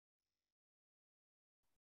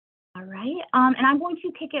right, and I'm going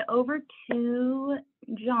to kick it over to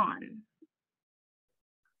John.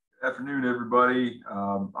 Good afternoon, everybody.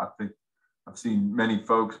 I think I've seen many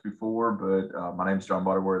folks before, but my name is John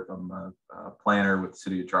Butterworth. I'm a planner with the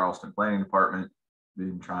City of Charleston Planning Department.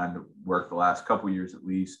 Been trying to work the last couple of years at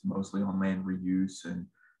least, mostly on land reuse and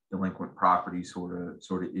delinquent property sort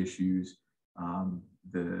of issues.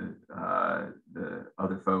 The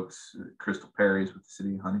other folks, Christal Perry is with the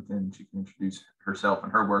City of Huntington. She can introduce herself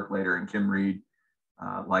and her work later, and Kim Reed,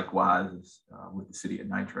 likewise, is with the City of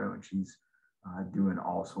Nitro, and she's doing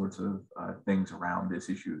all sorts of things around this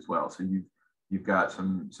issue as well. So you've got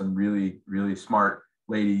some really smart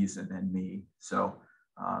ladies, and then me. So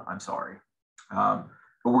I'm sorry, but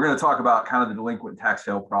we're going to talk about kind of the delinquent tax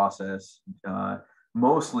sale process,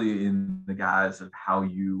 mostly in the guise of how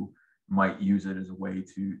you might use it as a way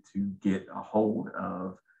to get a hold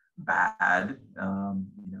of bad,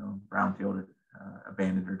 brownfield,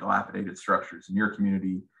 abandoned or dilapidated structures in your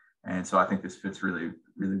community. And so I think this fits really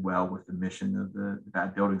well with the mission of the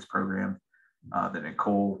Bad Buildings program that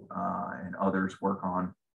Nicole and others work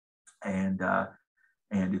on. And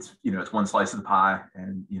it's, it's one slice of the pie.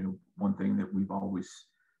 And, one thing that we've always,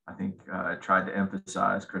 I think, tried to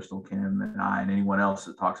emphasize, Christal, Kim, and I, and anyone else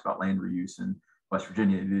that talks about land reuse in West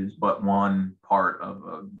Virginia, it is but one part of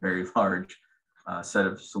a very large set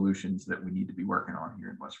of solutions that we need to be working on here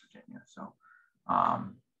in West Virginia. So,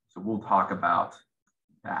 so we'll talk about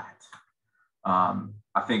that.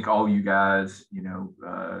 I think all you guys,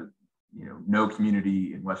 no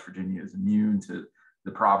community in West Virginia is immune to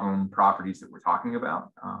the problem properties that we're talking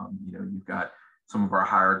about. You've got some of our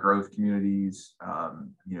higher growth communities,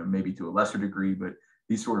 maybe to a lesser degree, but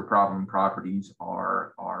these sort of problem properties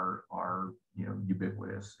are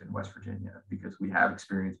ubiquitous in West Virginia because we have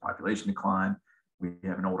experienced population decline, we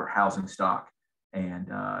have an older housing stock,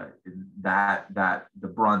 and that the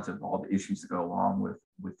brunt of all the issues that go along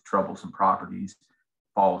with troublesome properties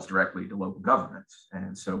falls directly to local governments.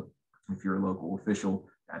 And so if you're a local official,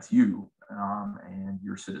 that's you, and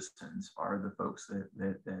your citizens are the folks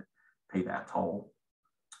that pay that toll.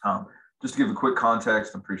 Just to give a quick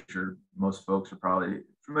context, I'm pretty sure most folks are probably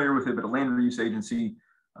familiar with it, but a land reuse agency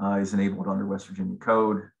is enabled under West Virginia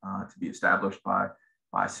Code to be established by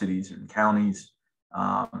cities and counties.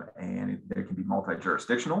 And they can be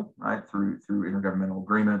multi-jurisdictional, right, through intergovernmental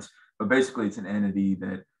agreements. But basically, it's an entity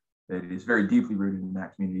that is very deeply rooted in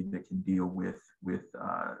that community that can deal with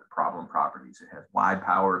problem properties. It has wide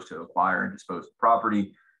powers to acquire and dispose of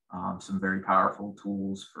property, some very powerful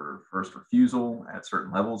tools for first refusal at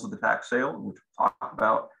certain levels of the tax sale, which we'll talk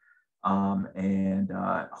about. And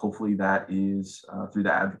hopefully that is through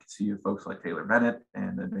the advocacy of folks like Taylor Bennett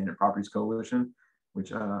and the Abandoned Properties Coalition,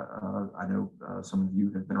 which I know some of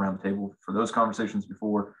you have been around the table for those conversations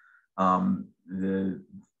before.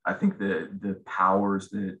 I think the powers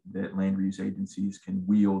that land reuse agencies can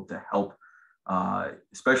wield to help,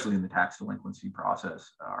 especially in the tax delinquency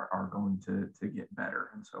process, are going to get better.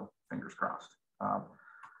 And so fingers crossed.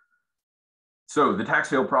 So the tax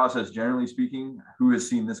sale process, generally speaking, who has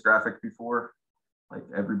seen this graphic before? Like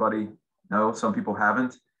everybody? No, some people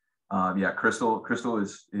haven't. Yeah, Christal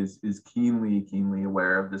is keenly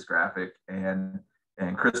aware of this graphic, and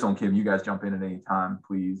Christal and Kim, you guys jump in at any time,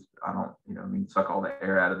 please. I don't, suck all the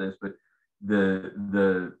air out of this, but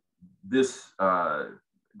this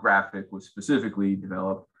graphic was specifically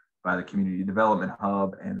developed by the Community Development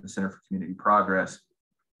Hub and the Center for Community Progress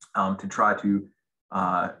to try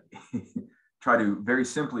to very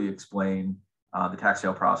simply explain the tax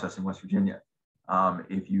sale process in West Virginia.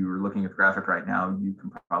 If you're looking at the graphic right now, you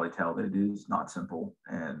can probably tell that it is not simple,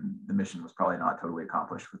 and the mission was probably not totally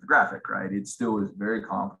accomplished with the graphic, right? It still is very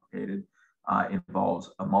complicated,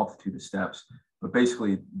 involves a multitude of steps, but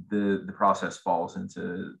basically the process falls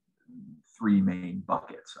into three main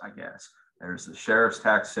buckets, I guess. There's the sheriff's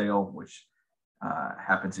tax sale, which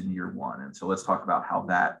happens in year one. And so let's talk about how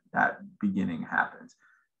that beginning happens.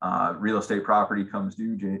 Real estate property comes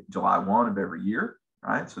due July 1 of every year.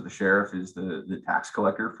 Right, so the sheriff is the tax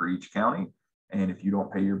collector for each county, and if you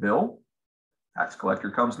don't pay your bill, tax collector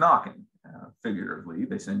comes knocking. Figuratively,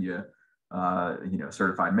 they send you,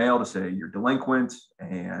 certified mail to say you're delinquent,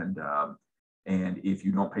 and if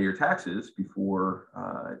you don't pay your taxes before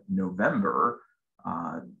November,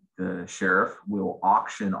 the sheriff will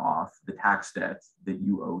auction off the tax debt that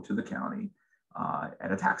you owe to the county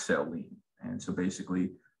at a tax sale lien. And so basically,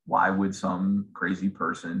 why would some crazy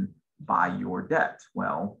person buy your debt?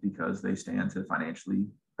 Well, because they stand to financially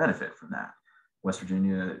benefit from that. West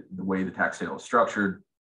Virginia, the way the tax sale is structured,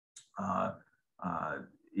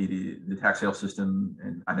 it is the tax sale system,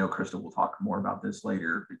 and I know Christal will talk more about this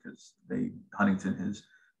later because Huntington has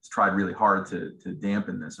tried really hard to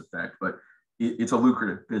dampen this effect, but it's a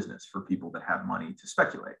lucrative business for people that have money to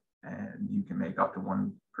speculate. And you can make up to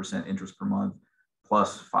 1% interest per month,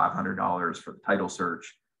 plus $500 for the title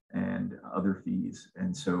search and other fees.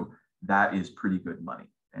 And so that is pretty good money.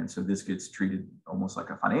 And so this gets treated almost like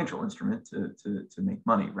a financial instrument to make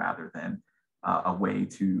money rather than a way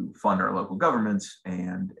to fund our local governments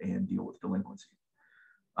and deal with delinquency.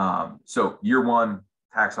 So year one,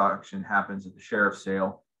 tax auction happens at the sheriff's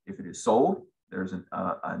sale. If it is sold, there's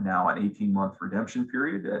now an 18-month redemption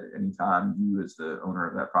period. At any time you as the owner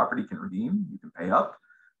of that property can redeem, you can pay up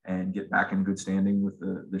and get back in good standing with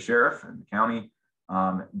the sheriff and the county.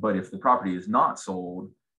 But if the property is not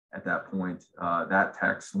sold at that point, that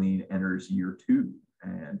tax lien enters year two.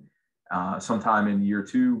 And sometime in year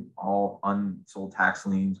two, all unsold tax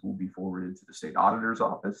liens will be forwarded to the state auditor's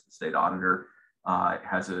office. The state auditor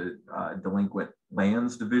has a delinquent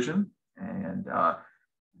lands division, and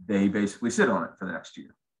they basically sit on it for the next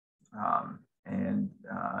year. And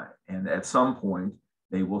at some point,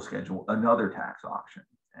 they will schedule another tax auction.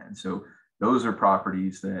 And so those are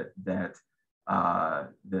properties that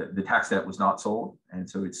the tax debt was not sold, and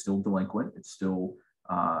so it's still delinquent. It's still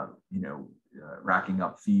racking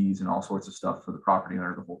up fees and all sorts of stuff for the property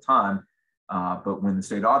owner the whole time. But when the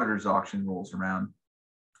state auditor's auction rolls around,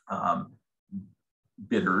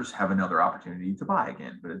 bidders have another opportunity to buy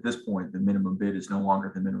again. But at this point, the minimum bid is no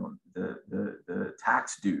longer the minimum, the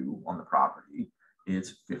tax due on the property.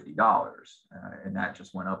 It's $50, and that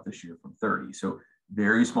just went up this year from 30. So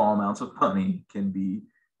very small amounts of money can be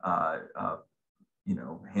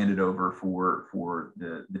handed over for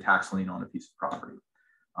the tax lien on a piece of property.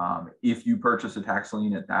 If you purchase a tax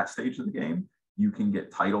lien at that stage of the game, you can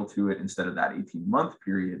get title to it instead of that 18-month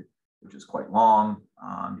period, which is quite long.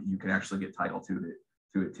 You can actually get title to it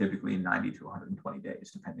typically in 90 to 120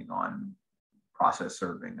 days, depending on process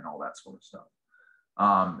serving and all that sort of stuff.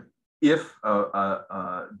 If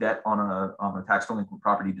a debt on a tax delinquent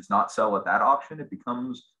property does not sell at that auction, it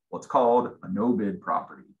becomes what's called a no bid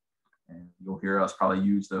property. And you'll hear us probably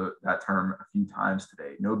use that term a few times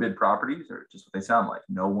today. No bid properties are just what they sound like.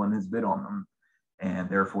 No one has bid on them. And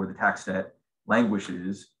therefore the tax debt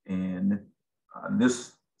languishes in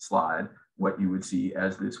this slide, what you would see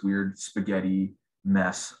as this weird spaghetti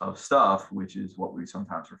mess of stuff, which is what we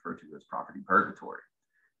sometimes refer to as property purgatory.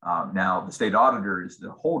 Now, the state auditor is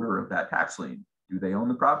the holder of that tax lien. Do they own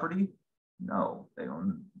the property? No,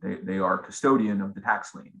 they are custodian of the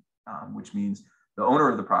tax lien, which means the owner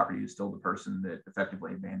of the property is still the person that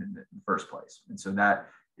effectively abandoned it in the first place. And so that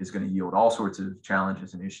is going to yield all sorts of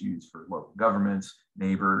challenges and issues for local governments,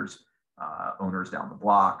 neighbors, owners down the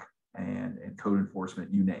block, and code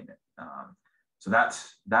enforcement, you name it. So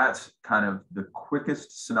that's kind of the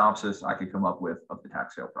quickest synopsis I could come up with of the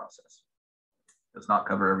tax sale process. Does not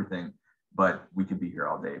cover everything, but we could be here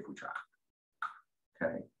all day if we try.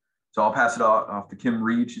 Okay, so I'll pass it off to Kim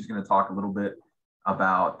Reed. She's going to talk a little bit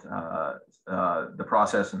about the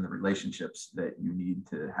process and the relationships that you need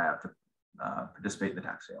to have to participate in the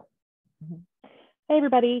tax sale. Hey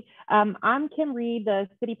everybody, I'm Kim Reed, the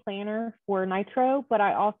city planner for Nitro, but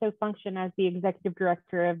I also function as the executive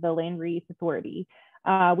director of the Land Reuse Authority.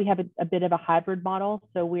 We have a bit of a hybrid model,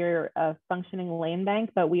 so we're a functioning land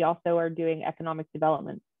bank, but we also are doing economic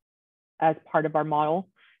development as part of our model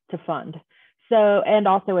to fund. So, and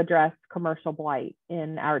also address commercial blight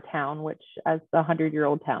in our town, which as a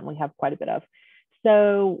 100-year-old town, we have quite a bit of.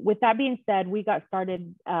 So with that being said, we got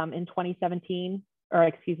started in 2019, or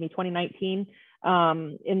excuse me, 2019,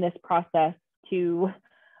 in this process to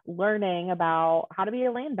learning about how to be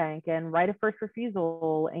a land bank and right of first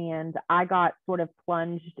refusal. And I got sort of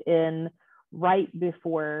plunged in right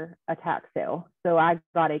before a tax sale. So I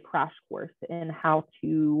got a crash course in how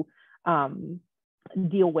to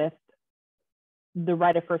deal with the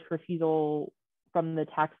right of first refusal from the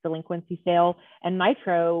tax delinquency sale. And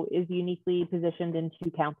Nitro is uniquely positioned in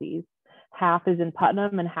 2 counties. Half is in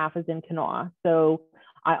Putnam and half is in Kanawha. So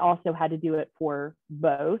I also had to do it for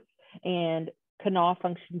both. And Kanawha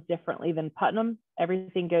functions differently than Putnam.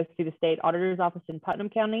 Everything goes through the state auditor's office in Putnam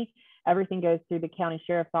County. Everything goes through the county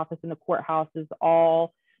sheriff's office, and the courthouse is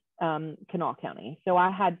all Kanawha County. So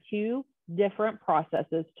I had 2 different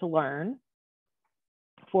processes to learn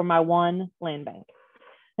for my one land bank.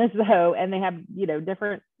 And so, and they have,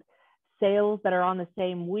 different sales that are on the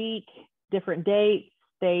same week, different dates.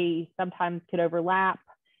 They sometimes could overlap.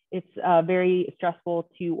 It's very stressful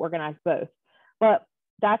to organize both. But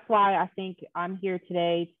that's why I think I'm here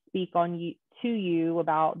today to speak to you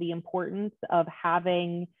about the importance of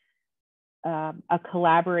having a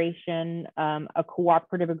collaboration, a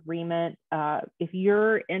cooperative agreement. If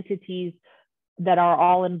your entity's that are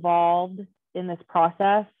all involved in this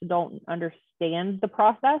process don't understand the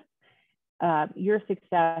process, your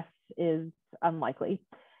success is unlikely.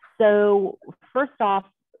 So first off,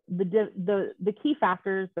 the key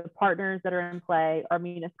factors, the partners that are in play are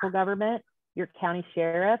municipal government, your county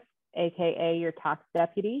sheriff, AKA your tax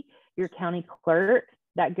deputy, your county clerk,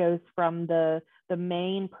 that goes from the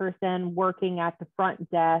main person working at the front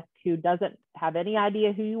desk who doesn't have any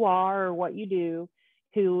idea who you are or what you do,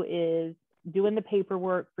 who is doing the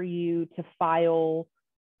paperwork for you to file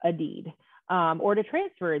a deed, or to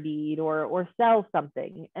transfer a deed or sell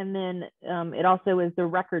something. And then it also is the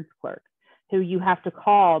records clerk, who you have to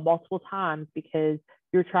call multiple times because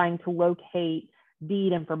you're trying to locate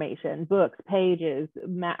deed information, books, pages.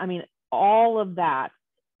 I mean, all of that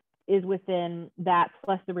is within that,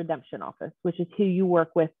 plus the redemption office, which is who you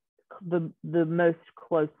work with the most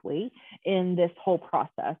closely in this whole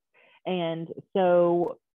process. And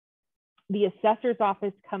so the assessor's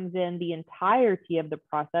office comes in the entirety of the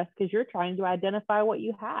process because you're trying to identify what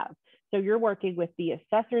you have. So you're working with the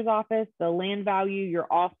assessor's office, the land value.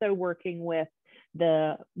 You're also working with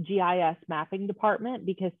the GIS mapping department,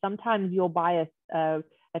 because sometimes you'll buy a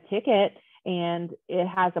ticket and it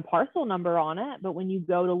has a parcel number on it, but when you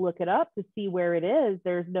go to look it up to see where it is,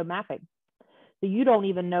 there's no mapping. So you don't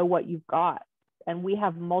even know what you've got. And we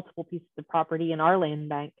have multiple pieces of property in our land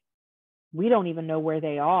bank. We don't even know where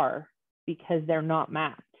they are because they're not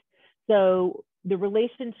mapped. So the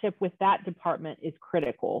relationship with that department is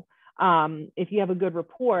critical. If you have a good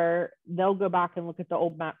rapport, they'll go back and look at the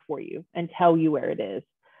old map for you and tell you where it is.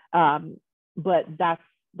 But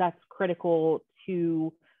that's critical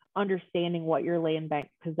to understanding what your land bank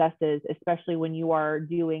possesses, especially when you are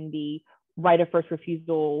doing the right of first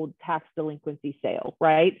refusal tax delinquency sale,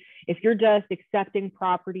 right? If you're just accepting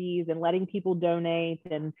properties and letting people donate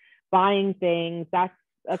and buying things, that's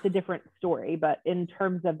a different story. But in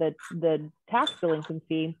terms of the tax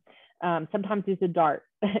delinquency, sometimes it's a dart.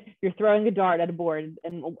 You're throwing a dart at a board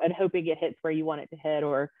and hoping it hits where you want it to hit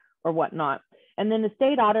or whatnot. And then the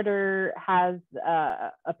state auditor has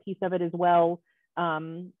a piece of it as well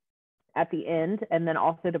at the end. And then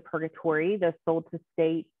also the purgatory, the sold to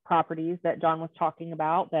state properties that John was talking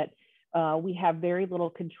about, that we have very little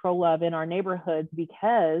control of in our neighborhoods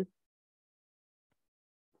because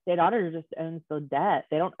state auditor just owns the debt.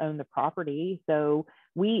 They don't own the property. So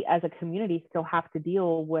we as a community still have to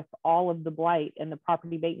deal with all of the blight and the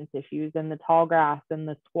property maintenance issues and the tall grass and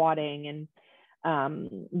the squatting and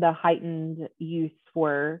the heightened use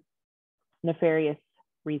for nefarious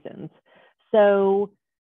reasons. So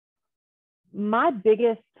my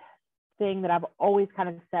biggest thing that I've always kind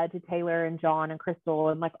of said to Taylor and John and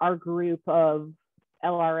Christal and like our group of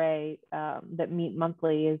LRA that meet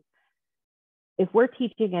monthly is, if we're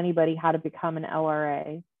teaching anybody how to become an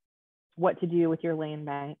LRA, what to do with your land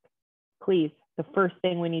bank, please, the first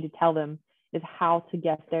thing we need to tell them is how to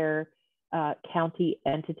get their county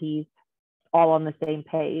entities all on the same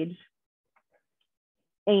page.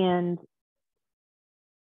 And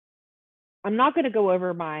I'm not going to go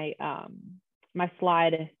over my my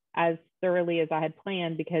slide as thoroughly as I had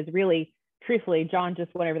planned, because really, truthfully, John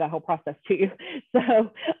just went over that whole process to you.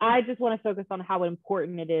 So I just want to focus on how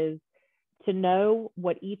important it is to know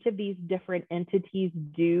what each of these different entities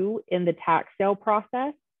do in the tax sale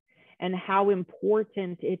process and how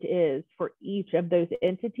important it is for each of those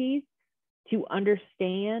entities to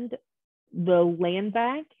understand the land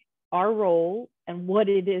bank, our role, and what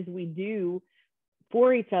it is we do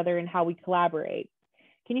for each other and how we collaborate.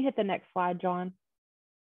 Can you hit the next slide, John?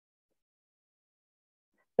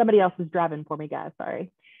 Somebody else is driving for me, guys,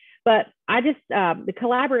 sorry. But I just, the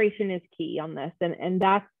collaboration is key on this. And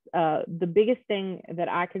that's the biggest thing that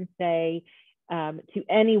I can say to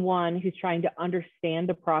anyone who's trying to understand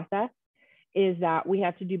the process is that we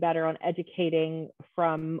have to do better on educating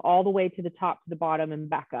from all the way to the top to the bottom and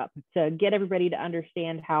back up to get everybody to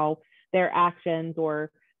understand how their actions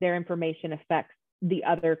or their information affects the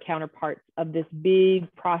other counterparts of this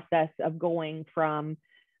big process of going from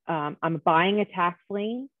I'm buying a tax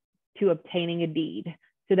lien to obtaining a deed,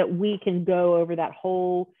 so that we can go over that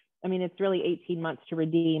whole, I mean, it's really 18 months to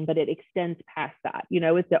redeem, but it extends past that. You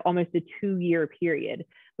know, it's almost a 2-year period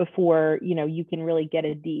before, you know, you can really get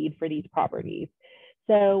a deed for these properties.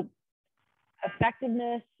 So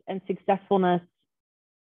effectiveness and successfulness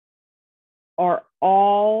are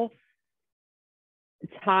all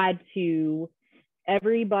tied to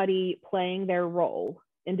everybody playing their role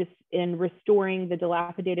in restoring the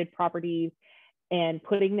dilapidated properties and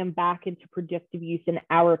putting them back into productive use in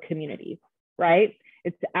our communities, right?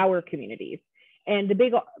 It's our communities. And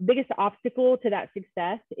the biggest obstacle to that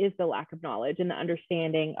success is the lack of knowledge and the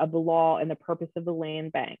understanding of the law and the purpose of the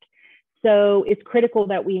land bank. So it's critical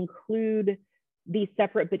that we include these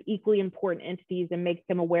separate but equally important entities and make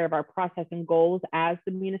them aware of our process and goals as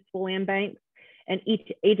the municipal land banks. And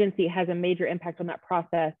each agency has a major impact on that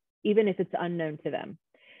process, even if it's unknown to them.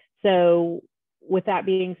 So with that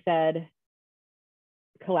being said,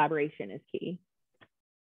 collaboration is key.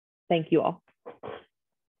 Thank you all.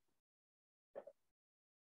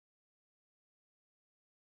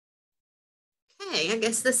 Okay, I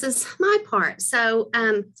guess this is my part. So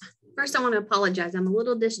first I want to apologize. I'm a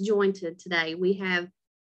little disjointed today. We have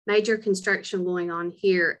major construction going on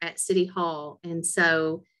here at City Hall. And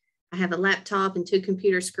so I have a laptop and 2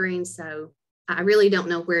 computer screens, so I really don't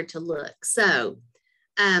know where to look. So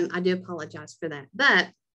I do apologize for that. But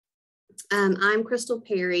I'm Christal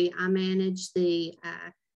Perry. I manage the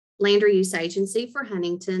land reuse agency for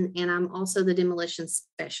Huntington, and I'm also the demolition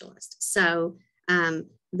specialist. So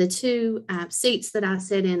the 2 seats that I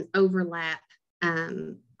sit in overlap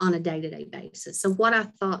on a day-to-day basis. So what I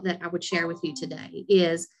thought that I would share with you today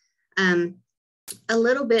is a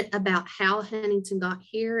little bit about how Huntington got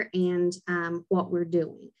here and what we're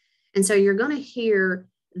doing. And so you're going to hear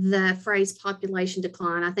the phrase population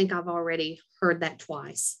decline. I think I've already heard that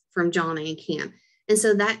twice from John and Kim. And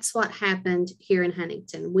so that's what happened here in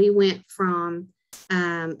Huntington. We went from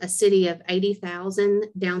a city of 80,000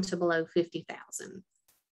 down to below 50,000.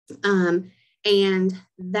 And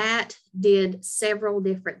that did several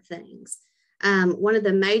different things. One of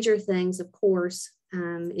the major things, of course,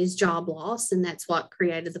 is job loss, and that's what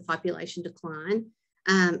created the population decline.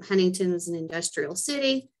 Huntington was an industrial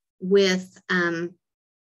city with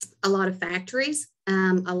a lot of factories.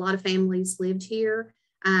 A lot of families lived here,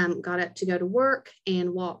 got up to go to work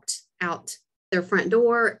and walked out their front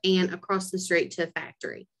door and across the street to a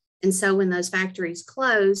factory. And so when those factories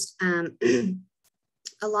closed,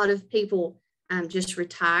 a lot of people just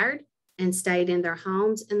retired and stayed in their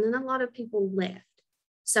homes, and then a lot of people left.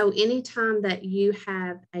 So anytime that you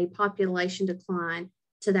have a population decline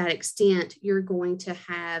to that extent, you're going to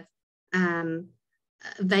have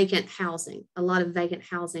vacant housing, a lot of vacant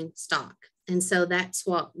housing stock. And so that's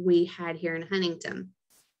what we had here in Huntington.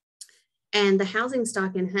 And the housing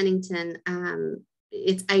stock in Huntington,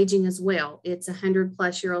 it's aging as well. It's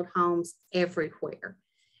 100-plus-year-old homes everywhere.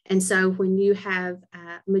 And so when you have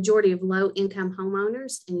a majority of low-income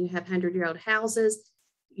homeowners and you have 100-year-old houses,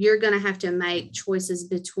 you're going to have to make choices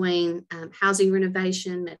between housing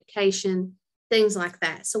renovation, medication, things like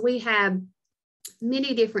that. So we have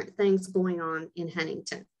many different things going on in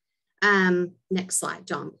Huntington. Next slide,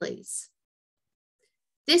 John, please.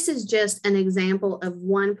 This is just an example of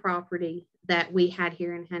one property that we had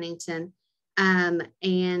here in Huntington. And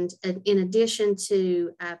in addition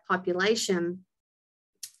to population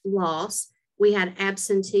loss, we had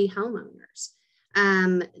absentee homeowners.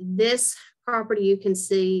 This property, you can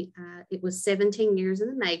see it was 17 years in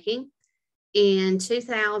the making. In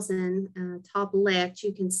 2000, top left,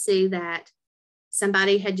 you can see that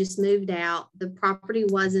somebody had just moved out. The property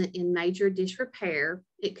wasn't in major disrepair.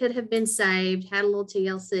 It could have been saved, had a little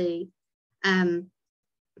TLC.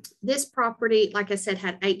 This property, like I said,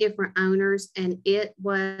 had 8 different owners, and it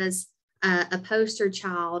was a poster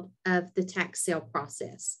child of the tax sale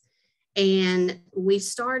process. And we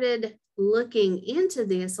started looking into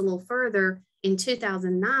this a little further in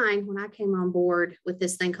 2009 when I came on board with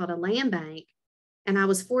this thing called a land bank. And I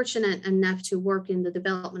was fortunate enough to work in the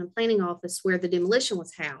development and planning office where the demolition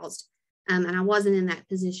was housed. And I wasn't in that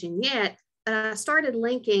position yet, but I started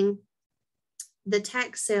linking the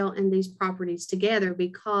tax sale and these properties together,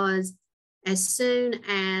 because as soon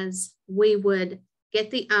as we would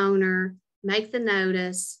get the owner, make the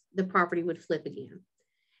notice, the property would flip again.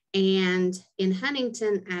 And in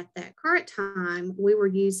Huntington at that current time, we were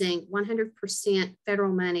using 100%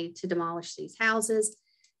 federal money to demolish these houses.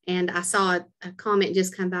 And I saw a comment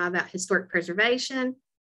just come by about historic preservation,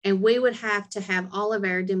 and we would have to have all of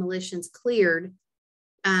our demolitions cleared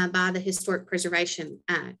by the Historic Preservation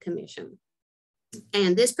Commission.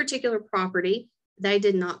 And this particular property, they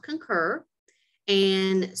did not concur.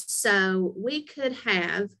 And so we could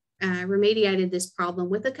have remediated this problem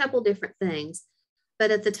with a couple different things. But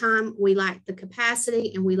at the time, we lacked the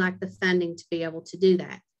capacity and we lacked the funding to be able to do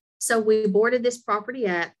that. So we boarded this property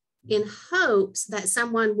up in hopes that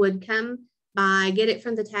someone would come by, get it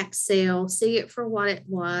from the tax sale, see it for what it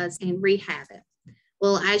was, and rehab it.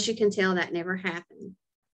 Well, as you can tell, that never happened.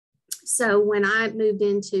 So when I moved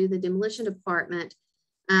into the demolition department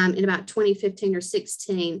in about 2015 or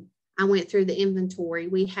 16, I went through the inventory.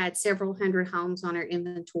 We had several hundred homes on our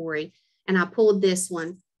inventory, and I pulled this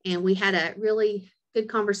one. And we had a really good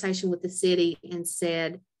conversation with the city and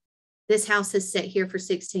said, this house has sat here for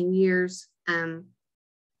 16 years.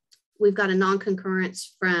 We've got a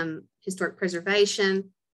non-concurrence from historic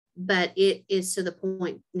preservation, but it is to the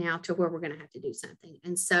point now to where we're going to have to do something.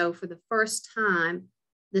 And so for the first time,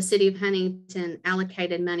 the city of Huntington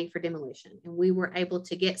allocated money for demolition, and we were able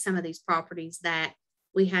to get some of these properties that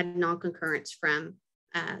we had non-concurrence from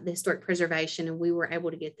the historic preservation, and we were able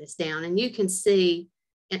to get this down. And you can see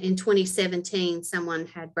in 2017, someone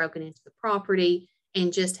had broken into the property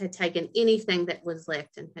and just had taken anything that was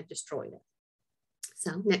left and had destroyed it.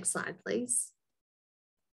 So next slide, please.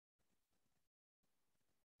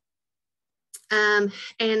 And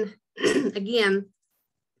again,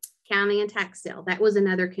 county and tax sale, that was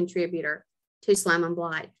another contributor to slum and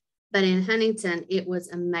blight. But in Huntington, it was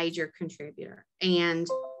a major contributor. And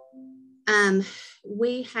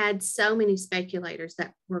we had so many speculators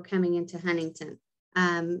that were coming into Huntington.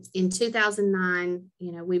 In 2009,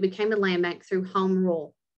 we became a land bank through home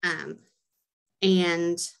rule.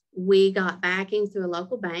 And we got backing through a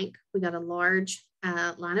local bank. We got a large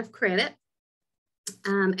line of credit.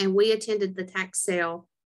 And we attended the tax sale.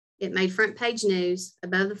 It made front page news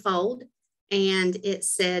above the fold. And it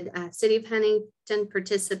said, City of Huntington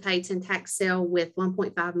participates in tax sale with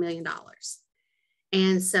 $1.5 million.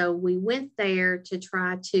 And so we went there to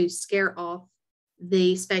try to scare off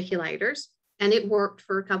the speculators. And it worked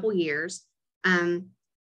for a couple years.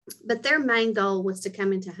 But their main goal was to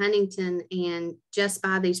come into Huntington and just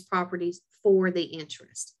buy these properties for the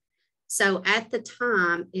interest. So at the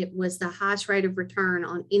time, it was the highest rate of return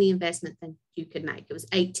on any investment that you could make. It was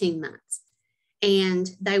 18 months. And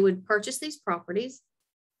they would purchase these properties.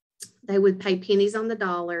 They would pay pennies on the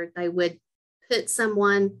dollar. They would put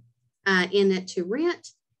someone in it to rent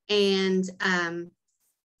and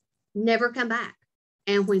never come back.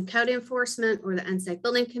 And when code enforcement or the Unsafe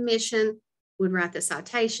Building Commission would write the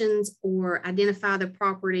citations or identify the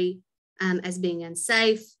property as being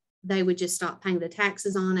unsafe, they would just stop paying the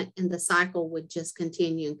taxes on it, and the cycle would just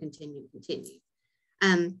continue and continue and continue.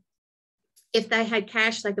 If they had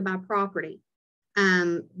cash, they could buy property.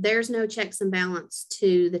 There's no checks and balance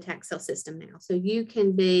to the tax sale system now. So you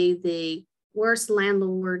can be the worst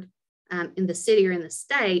landlord in the city or in the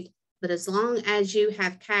state, but as long as you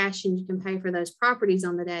have cash and you can pay for those properties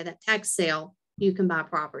on the day of that tax sale, you can buy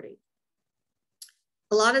property.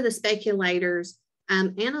 A lot of the speculators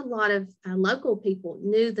and a lot of local people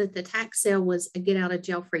knew that the tax sale was a get out of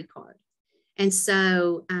jail free card. And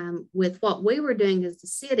so with what we were doing as the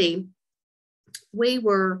city, we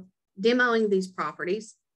were demoing these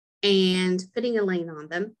properties and putting a lien on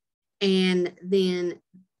them. And then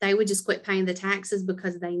they would just quit paying the taxes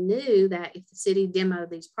because they knew that if the city demoed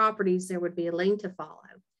these properties, there would be a lien to follow.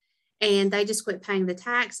 And they just quit paying the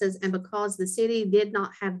taxes. And because the city did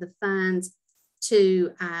not have the funds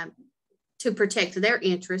to protect their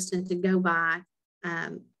interest and to go buy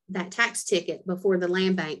that tax ticket before the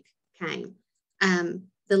land bank came,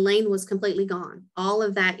 the lien was completely gone. All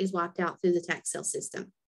of that is wiped out through the tax sale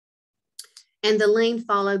system. And the lien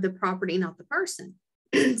followed the property, not the person.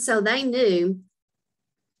 So they knew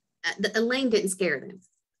the lien didn't scare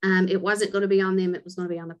them. It wasn't going to be on them. It was going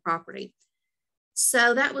to be on the property.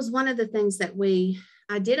 So that was one of the things that we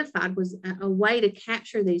identified was a way to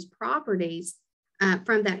capture these properties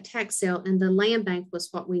from that tax sale. And the land bank was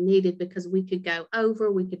what we needed because we could go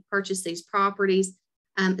over, we could purchase these properties,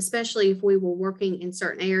 especially if we were working in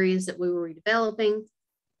certain areas that we were redeveloping.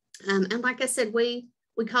 And like I said, we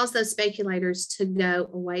caused those speculators to go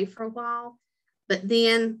away for a while, but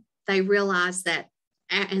then they realized that,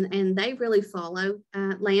 and they really follow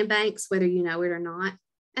land banks, whether you know it or not.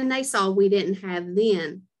 And they saw we didn't have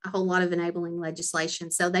then a whole lot of enabling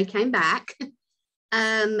legislation. So they came back.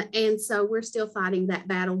 And so we're still fighting that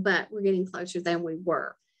battle, but we're getting closer than we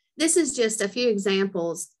were. This is just a few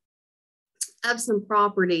examples of some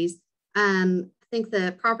properties. I think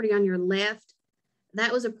the property on your left,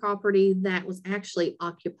 that was a property that was actually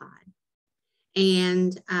occupied.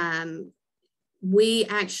 And we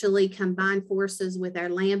actually combined forces with our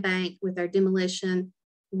land bank, with our demolition,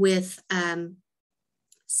 with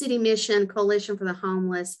City Mission, Coalition for the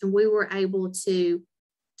Homeless, and we were able to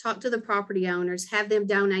talk to the property owners, have them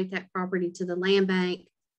donate that property to the land bank,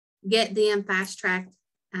 get them fast-tracked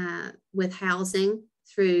with housing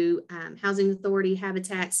through Housing Authority,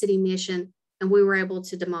 Habitat, City Mission, and we were able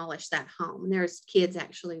to demolish that home. And there's kids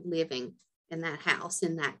actually living in that house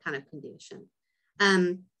in that kind of condition.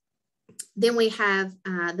 Then we have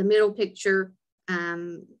the middle picture,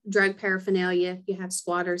 drug paraphernalia. You have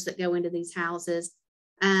squatters that go into these houses.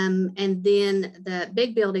 And then the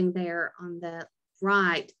big building there on the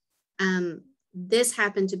right, This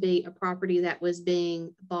happened to be a property that was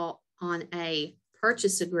being bought on a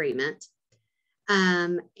purchase agreement.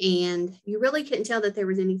 And you really couldn't tell that there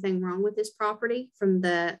was anything wrong with this property from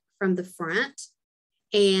the front.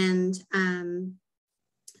 And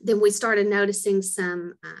then we started noticing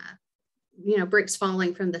some, bricks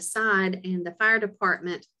falling from the side, and the fire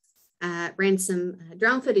department ran some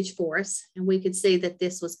drone footage for us, and we could see that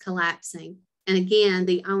this was collapsing. And again,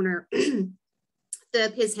 the owner threw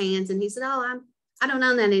up his hands and he said, "Oh, I don't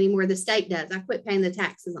own that anymore. The state does. I quit paying the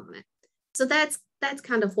taxes on it." So that's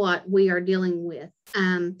kind of what we are dealing with.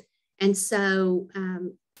 And so,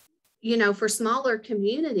 for smaller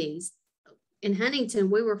communities in Huntington,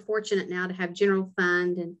 we were fortunate now to have general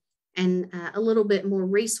fund and a little bit more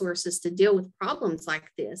resources to deal with problems like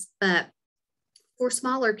this. But for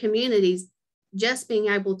smaller communities, just being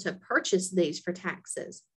able to purchase these for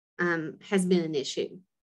taxes has been an issue.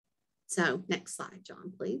 So next slide,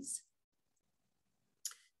 John, please.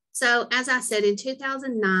 So as I said, in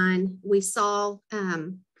 2009, we saw,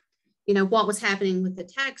 what was happening with the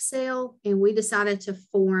tax sale, and we decided to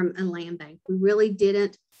form a land bank. We really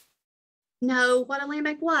didn't know what a land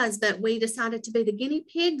bank was, but we decided to be the guinea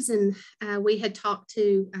pigs, and we had talked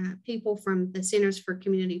to people from the Centers for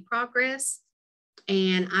Community Progress,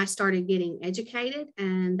 and I started getting educated.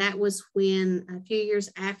 And that was when, a few years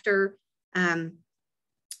after,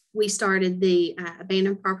 we started the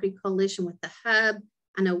Abandoned Property Coalition with the Hub.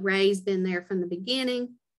 I know Ray's been there from the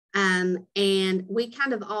beginning, and we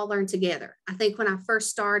kind of all learned together. I think when I first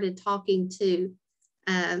started talking to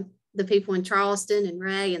the people in Charleston and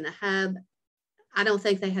Ray and the Hub, I don't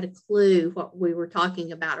think they had a clue what we were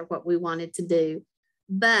talking about or what we wanted to do.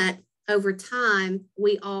 But over time,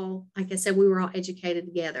 we all, like I said, we were all educated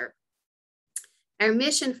together. Our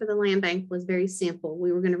mission for the land bank was very simple.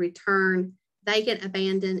 We were going to return vacant,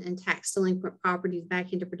 abandoned, and tax delinquent properties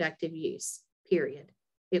back into productive use, period.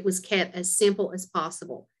 It was kept as simple as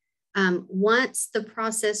possible. Once the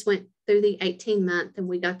process went through the 18-month and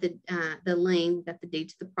we got the lien, got the deed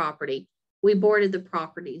to the property, we boarded the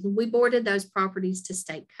properties. We boarded those properties to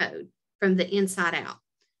state code from the inside out.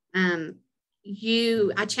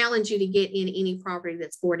 I challenge you to get in any property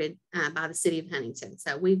that's boarded by the city of Huntington.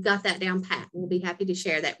 So we've got that down pat. We'll be happy to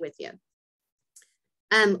share that with you.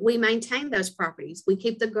 We maintain those properties. We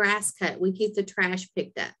keep the grass cut. We keep the trash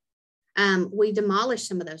picked up. We demolish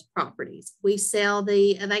some of those properties. We sell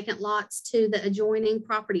the vacant lots to the adjoining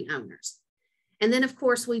property owners. And then, of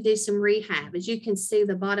course, we do some rehab. As you can see,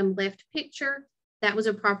 the bottom left picture, that was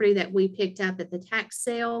a property that we picked up at the tax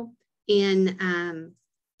sale in an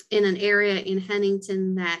area in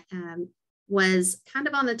Huntington that was kind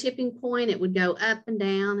of on the tipping point. It would go up and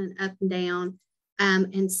down and up and down.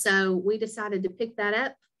 And so we decided to pick that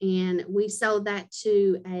up, and we sold that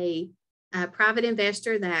to a private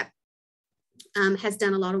investor that has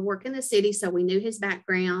done a lot of work in the city. So we knew his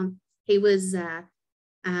background. He was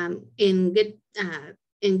in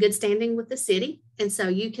good standing with the city. And so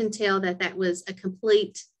you can tell that that was a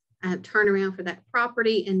complete turnaround for that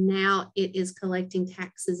property. And now it is collecting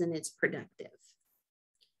taxes and it's productive.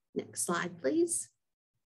 Next slide, please.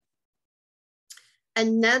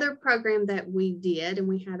 Another program that we did and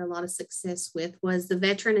we had a lot of success with was the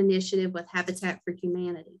Veteran Initiative with Habitat for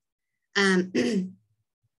Humanity. On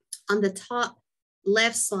the top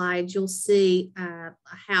left slide, you'll see a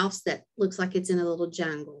house that looks like it's in a little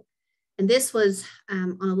jungle. And this was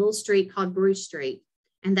on a little street called Bruce Street.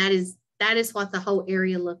 And that is what the whole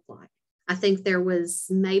area looked like. I think there was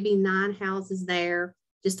maybe 9 houses there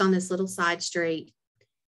just on this little side street.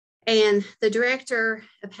 And the director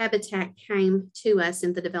of Habitat came to us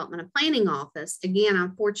in the Development and Planning office. Again,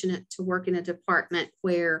 I'm fortunate to work in a department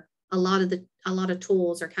where a lot of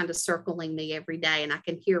tools are kind of circling me every day, and I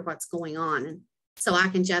can hear what's going on. And so I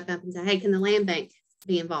can jump up and say, hey, can the land bank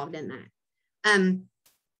be involved in that?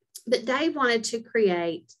 But Dave wanted to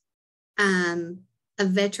create a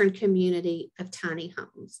veteran community of tiny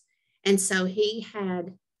homes. And so he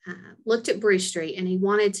had looked at Bruce Street, and he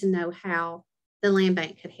wanted to know how the land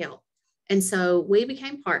bank could help. And so we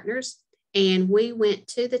became partners, and we went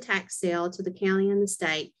to the tax sale to the county and the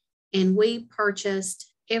state, and we purchased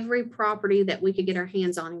every property that we could get our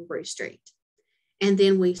hands on in Bruce Street. And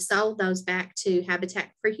then we sold those back to Habitat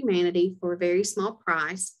for Humanity for a very small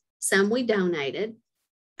price. Some we donated,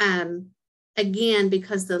 again,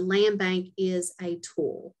 because the land bank is a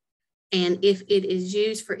tool. And if it is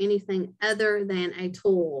used for anything other than a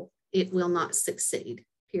tool, it will not succeed,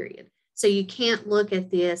 period. So you can't look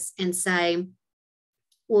at this and say,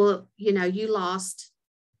 well, you lost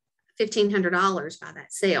 $1,500 by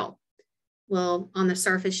that sale. Well, on the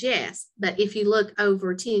surface, yes. But if you look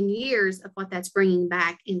over 10 years of what that's bringing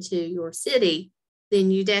back into your city,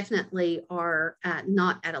 then you definitely are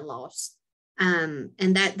not at a loss. And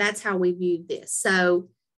that's how we viewed this. So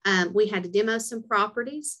we had to demo some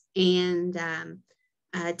properties. And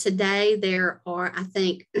today there are, I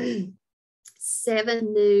think,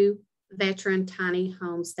 7 new veteran tiny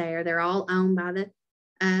homes there. They're all owned by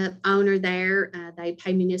the owner there. They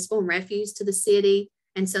pay municipal and refuse to the city.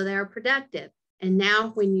 And so they are productive. And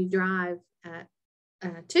now when you drive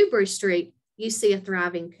to Bruce Street, you see a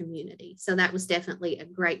thriving community. So that was definitely a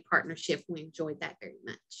great partnership. We enjoyed that very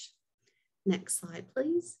much. Next slide,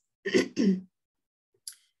 please. And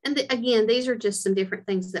again, these are just some different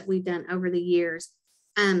things that we've done over the years.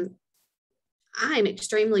 I am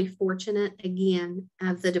extremely fortunate, again,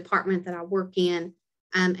 of the department that I work in,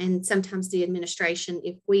 and sometimes the administration.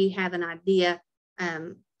 If we have an idea,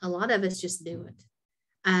 a lot of us just do it.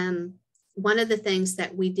 One of the things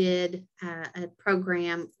that we did a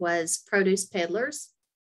program was Produce Peddlers.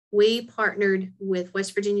 We partnered with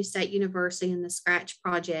West Virginia State University in the Scratch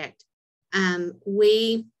Project.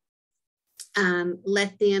 We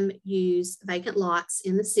let them use vacant lots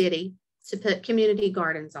in the city to put community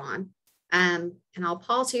gardens on. And I'll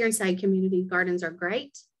pause here and say community gardens are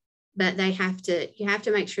great, but you have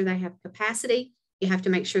to make sure they have capacity. You have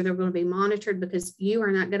to make sure they're going to be monitored, because you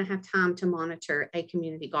are not going to have time to monitor a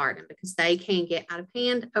community garden because they can get out of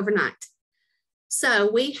hand overnight.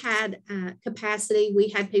 So we had capacity. We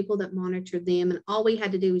had people that monitored them, and all we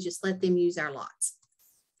had to do was just let them use our lots.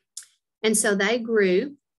 And so they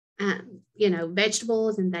grew,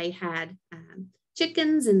 vegetables, and they had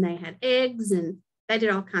chickens, and they had eggs, and they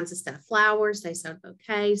did all kinds of stuff, flowers, they sold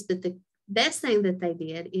bouquets. But the best thing that they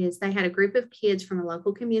did is they had a group of kids from a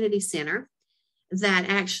local community center that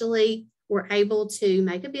actually were able to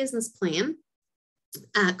make a business plan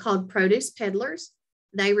called Produce Peddlers.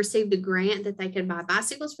 They received a grant that they could buy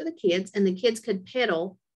bicycles for the kids, and the kids could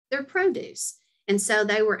peddle their produce. And so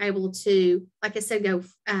they were able to, like I said, go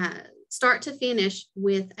start to finish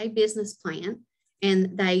with a business plan.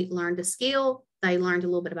 And they learned a skill. They learned a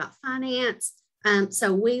little bit about finance.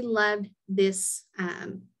 So we loved this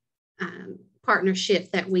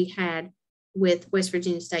partnership that we had with West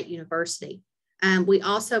Virginia State University. We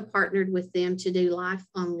also partnered with them to do Life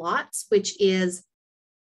on Lots, which is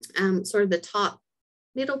sort of the top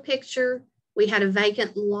middle picture. We had a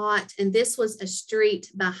vacant lot, and this was a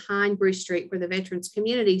street behind Bruce Street where the Veterans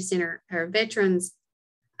Community Center or Veterans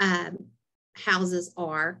houses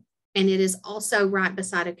are, and it is also right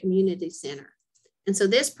beside a community center. And so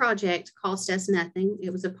this project cost us nothing.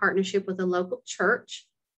 It was a partnership with a local church,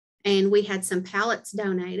 and we had some pallets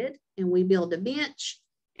donated, and we built a bench.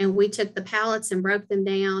 And we took the pallets and broke them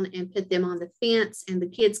down and put them on the fence. And the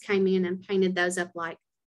kids came in and painted those up like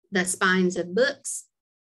the spines of books.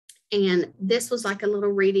 And this was like a little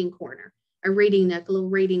reading corner, a reading nook, a little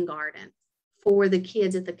reading garden for the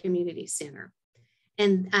kids at the community center.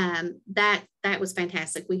 And that was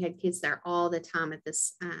fantastic. We had kids there all the time at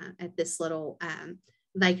this little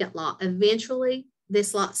vacant lot. Eventually,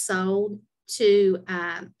 this lot sold to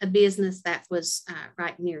a business that was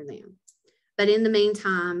right near them. But in the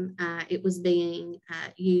meantime, it was being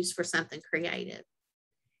used for something creative.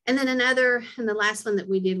 And then the last one that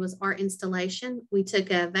we did was art installation. We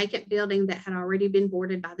took a vacant building that had already been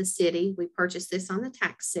boarded by the city. We purchased this on the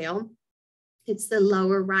tax sale. It's the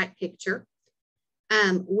lower right picture.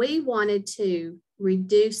 We wanted to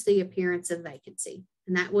reduce the appearance of vacancy.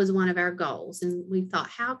 And that was one of our goals. And we thought,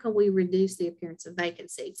 how can we reduce the appearance of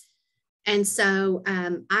vacancy? And so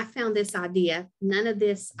I found this idea. None of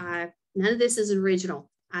this is original.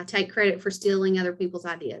 I take credit for stealing other people's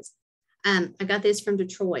ideas. I got this from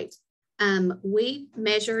Detroit. We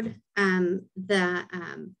measured the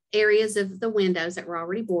areas of the windows that were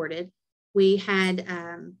already boarded. We had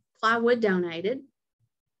plywood donated,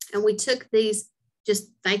 and we took these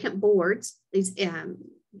just vacant boards, these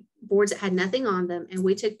boards that had nothing on them, and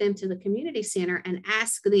we took them to the community center and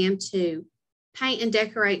asked them to paint and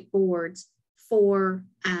decorate boards for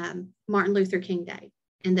Martin Luther King Day,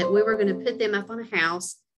 and that we were going to put them up on a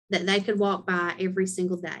house that they could walk by every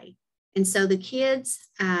single day. And so the kids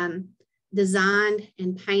designed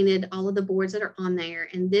and painted all of the boards that are on there,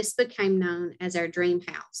 and this became known as our dream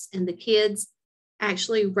house. And the kids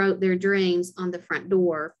actually wrote their dreams on the front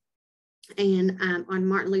door. And on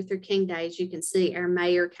Martin Luther King Day, as you can see, our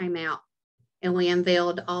mayor came out and we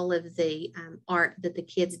unveiled all of the art that the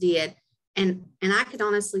kids did. And I could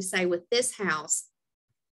honestly say with this house,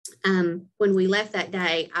 when we left that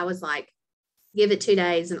day, I was like, give it 2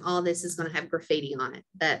 days and all this is going to have graffiti on it.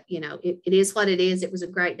 But, you know, it is what it is. It was a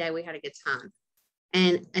great day. We had a good time.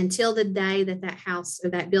 And until the day that that house or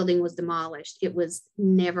that building was demolished, it was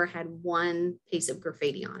never had one piece of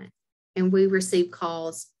graffiti on it. And we received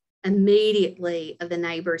calls immediately of the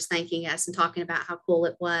neighbors thanking us and talking about how cool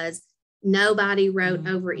it was. Nobody wrote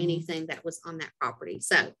over anything that was on that property.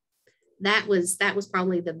 So that was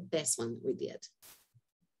probably the best one that we did.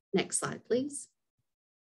 Next slide, please.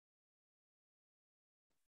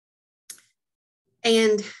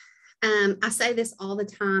 And I say this all the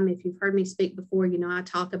time. If you've heard me speak before, you know, I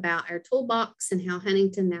talk about our toolbox and how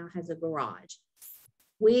Huntington now has a garage.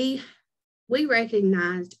 We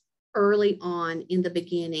recognized early on in the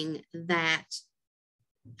beginning that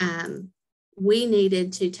we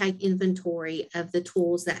needed to take inventory of the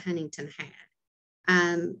tools that Huntington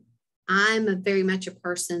had. I'm very much a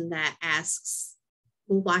person that asks,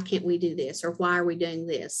 well, why can't we do this? Or why are we doing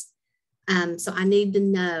this? So I need to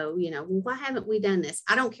know, you know, well, why haven't we done this?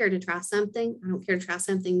 I don't care to try something. I don't care to try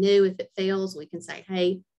something new. If it fails, we can say,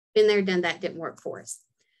 hey, been there, done that, didn't work for us.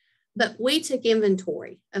 But we took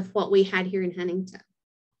inventory of what we had here in Huntington.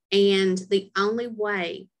 And the only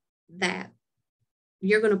way that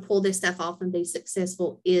you're going to pull this stuff off and be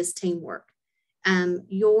successful is teamwork.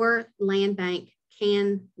 Your land bank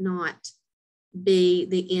cannot be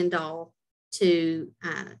the end all to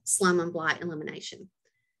slum and blight elimination.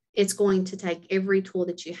 It's going to take every tool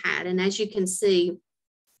that you had. And as you can see,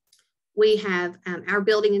 we have our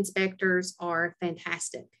building inspectors are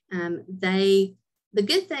fantastic. The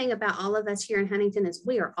good thing about all of us here in Huntington is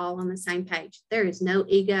we are all on the same page. There is no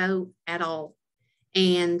ego at all.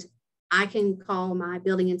 And I can call my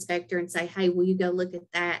building inspector and say, hey, will you go look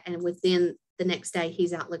at that? And within the next day,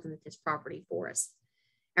 he's out looking at this property for us.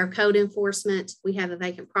 Our code enforcement, we have a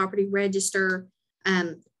vacant property register.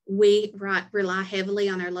 We rely heavily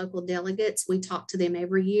on our local delegates. We talk to them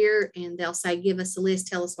every year and they'll say, give us a list,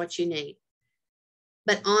 tell us what you need.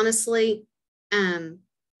 But honestly,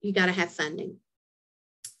 you got to have funding.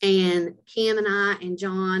 And Kim and I and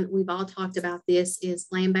John, we've all talked about this, is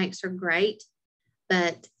land banks are great,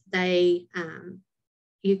 but they,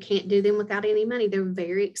 you can't do them without any money. They're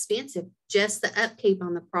very expensive. Just the upkeep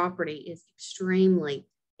on the property is extremely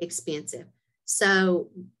expensive. So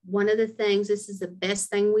one of the things, this is the best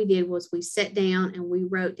thing we did, was we sat down and we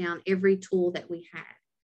wrote down every tool that we had.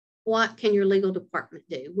 What can your legal department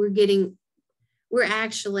do? We're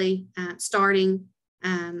actually starting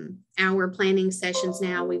our planning sessions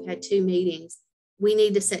now. We've had 2 meetings. We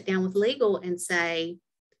need to sit down with legal and say,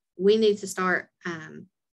 we need to start,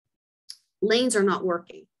 liens are not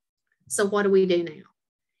working. So what do we do now?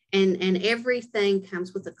 And everything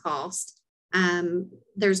comes with a cost.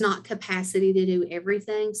 There's not capacity to do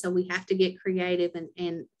everything. So we have to get creative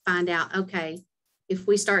and find out, okay, if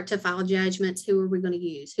we start to file judgments, who are we going to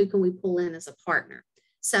use? Who can we pull in as a partner?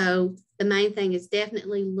 So the main thing is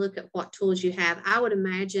definitely look at what tools you have. I would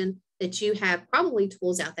imagine that you have probably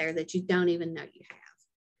tools out there that you don't even know you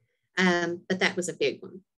have. But that was a big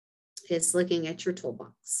one, is looking at your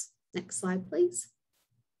toolbox. Next slide, please.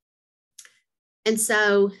 And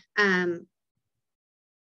so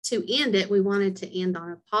to end it, we wanted to end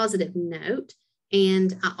on a positive note.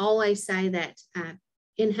 And I always say that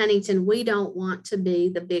in Huntington, we don't want to be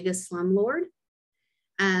the biggest slumlord,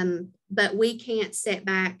 but we can't sit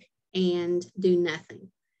back and do nothing.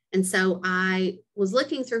 And so I was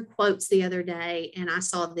looking through quotes the other day and I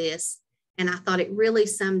saw this and I thought it really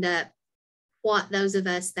summed up what those of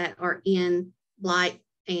us that are in blight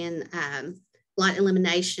and blight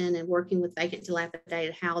elimination and working with vacant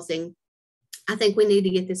dilapidated housing, I think we need to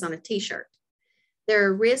get this on a t-shirt. There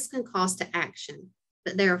are risks and costs to action,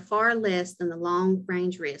 but they are far less than the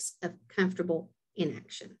long-range risk of comfortable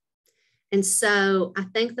inaction. And so I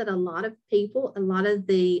think that a lot of people, a lot of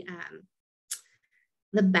the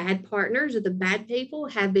bad partners or the bad people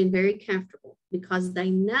have been very comfortable because they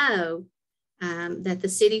know that the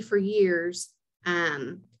city for years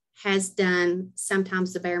has done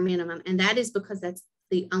sometimes the bare minimum. And that is because that's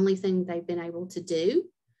the only thing they've been able to do,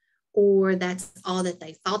 or that's all that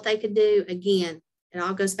they thought they could do. Again, it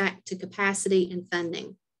all goes back to capacity and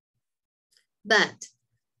funding. But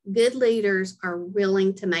good leaders are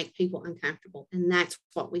willing to make people uncomfortable. And that's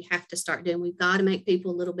what we have to start doing. We've got to make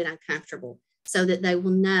people a little bit uncomfortable so that they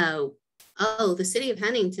will know, oh, the city of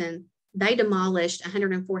Huntington, they demolished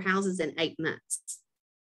 104 houses in 8 months.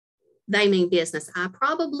 They mean business. I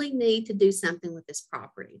probably need to do something with this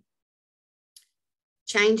property.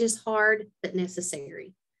 Change is hard, but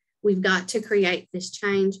necessary. We've got to create this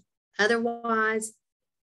change. Otherwise,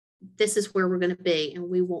 this is where we're going to be, and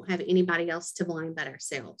we won't have anybody else to blame but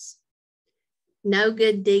ourselves. No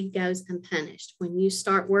good deed goes unpunished. When you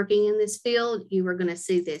start working in this field, you are going to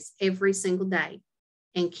see this every single day.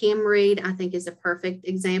 And Kim Reed, I think, is a perfect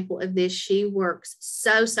example of this. She works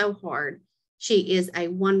so hard. She is a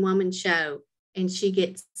one-woman show, and she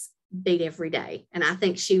gets beat every day. And I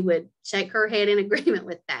think she would shake her head in agreement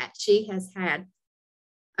with that. She has had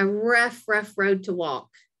a rough road to walk.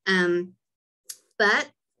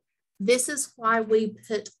 But this is why we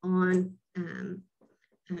put on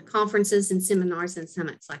conferences and seminars and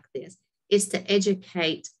summits like this, is to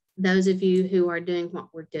educate those of you who are doing what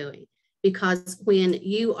we're doing. Because when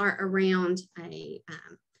you are around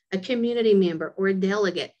a community member or a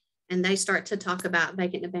delegate, and they start to talk about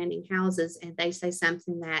vacant and abandoned houses, and they say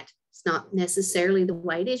something that's not necessarily the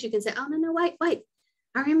way it is, you can say, oh, no, wait.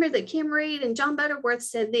 I remember that Kim Reed and John Butterworth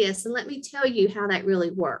said this, and let me tell you how that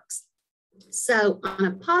really works. So on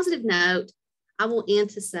a positive note, I will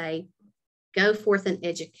end to say, go forth and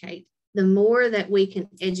educate. The more that we can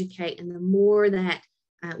educate, and the more that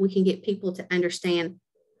we can get people to understand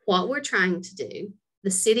what we're trying to do.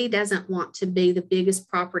 The city doesn't want to be the biggest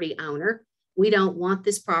property owner. We don't want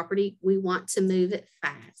this property. We want to move it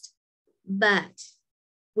fast, but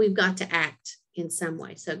we've got to act in some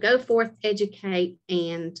way. So go forth, educate,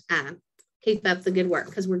 and keep up the good work,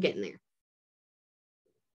 because we're getting there.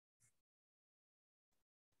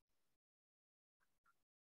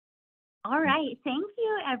 All right. Thank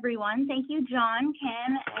you, everyone. Thank you, John,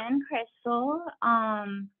 Kim, and Christal.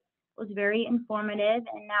 It was very informative,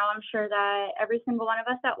 and now I'm sure that every single one of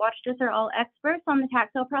us that watched us are all experts on the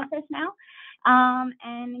tax sale process now,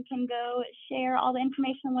 and can go share all the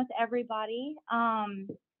information with everybody.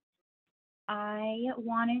 I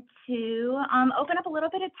wanted to open up a little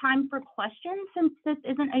bit of time for questions, since this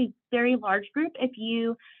isn't a very large group. If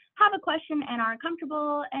you have a question and are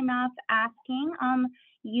comfortable enough asking,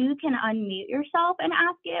 you can unmute yourself and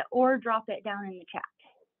ask it, or drop it down in the chat.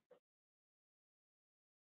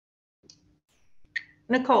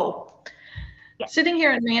 Nicole, Yes. Sitting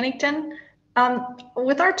here in Mannington,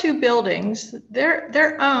 with our two buildings,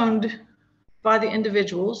 they're owned by the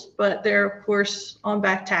individuals, but they're of course on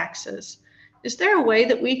back taxes. Is there a way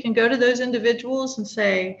that we can go to those individuals and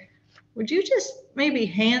say, would you just maybe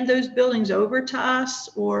hand those buildings over to us?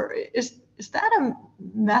 Or is that a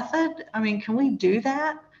method? I mean, can we do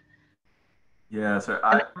that? Yeah, so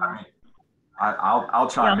I'll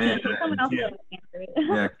chime in.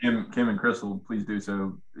 Yeah, Kim and Christal, please do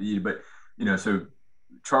so. But so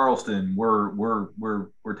Charleston,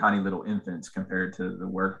 we're tiny little infants compared to the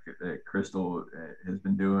work that Christal has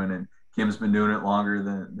been doing, and Kim's been doing it longer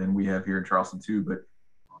than we have here in Charleston too. But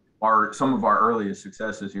some of our earliest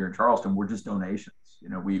successes here in Charleston were just donations.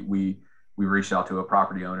 We reached out to a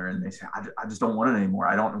property owner, and they said, I just don't want it anymore.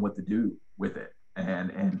 I don't know what to do with it,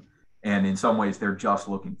 and in some ways they're just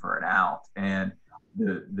looking for an out. And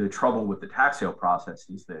the trouble with the tax sale process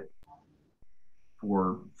is that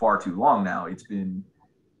for far too long now, it's been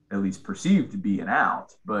at least perceived to be an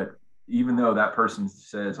out. But even though that person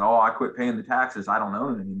says, oh, I quit paying the taxes, I don't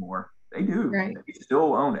own it anymore, they do. Right. They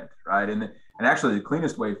still own it, right? And actually the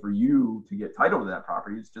cleanest way for you to get title to that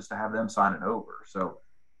property is just to have them sign it over. So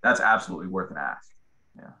that's absolutely worth an ask.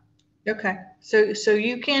 Yeah. Okay. So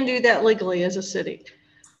you can do that legally as a city.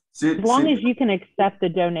 As long as you can accept the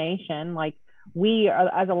donation, like we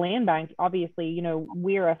are, as a land bank, obviously,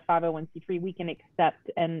 we're a 501c3, we can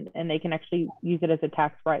accept and they can actually use it as a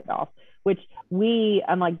tax write-off, which we,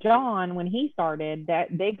 unlike John, when he started, that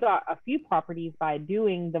they got a few properties by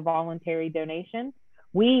doing the voluntary donation.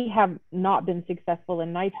 We have not been successful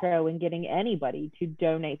in Nitro in getting anybody to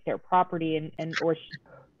donate their property or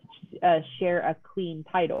share a clean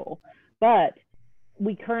title. But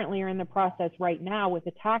we currently are in the process right now with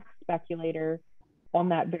a tax speculator on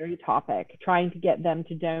that very topic, trying to get them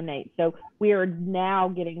to donate. So we are now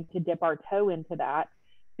getting to dip our toe into that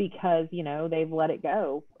because, they've let it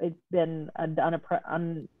go. It's been an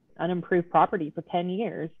unimproved property for 10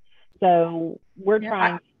 years. So we're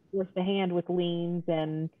trying to force the hand with liens,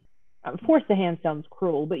 and force the hand sounds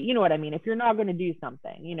cruel, but you know what I mean? If you're not going to do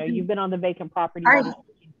something, you've been on the vacant property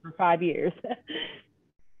for 5 years.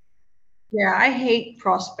 Yeah, I hate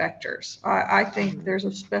prospectors. I think there's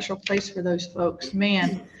a special place for those folks,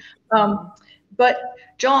 man. But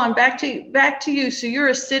John, back to you. So you're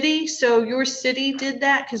a city. So your city did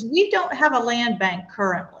that, because we don't have a land bank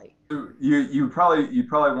currently. You probably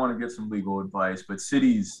want to get some legal advice, but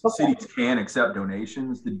cities can accept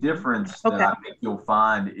donations. The difference that I think you'll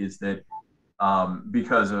find is that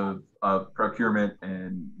because of procurement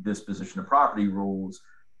and disposition of property rules,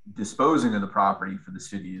 disposing of the property for the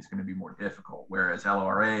city is going to be more difficult, whereas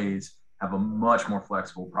LRAs have a much more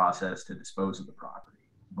flexible process to dispose of the property.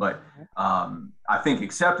 But I think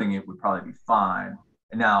accepting it would probably be fine.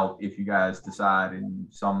 And now, if you guys decide in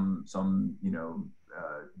some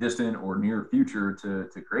distant or near future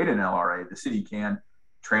to create an LRA, the city can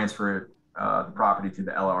transfer the property to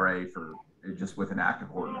the LRA for just with an act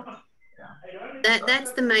of ordinance.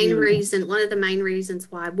 That's the main reason, one of the main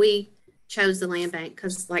reasons why we chose the land bank,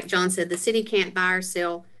 because like John said, the city can't buy or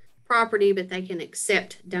sell property, but they can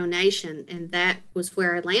accept donation. And that was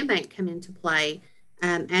where a land bank come into play.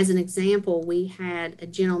 As an example, we had a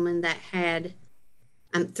gentleman that had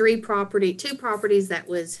two properties that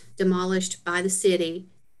was demolished by the city.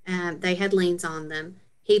 They had liens on them.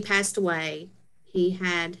 He passed away. He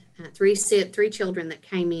had three children that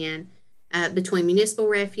came in. Between municipal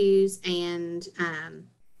refuse and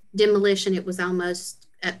demolition, it was almost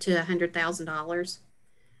up to $100,000.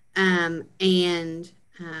 And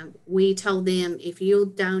we told them, if you'll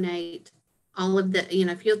donate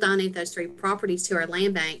if you'll donate those 3 properties to our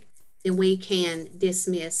land bank, then we can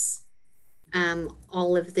dismiss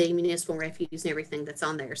all of the municipal refuse and everything that's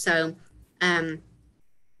on there. So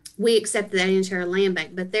we accepted that into our land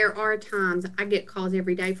bank. But there are times I get calls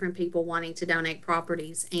every day from people wanting to donate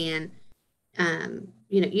properties, and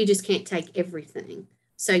you just can't take everything.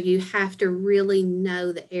 So you have to really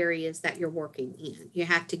know the areas that you're working in. You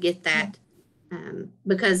have to get that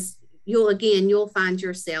because you'll find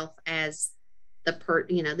yourself as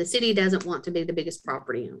the city doesn't want to be the biggest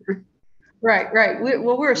property owner. Right.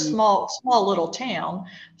 We're a small little town,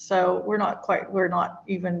 so we're not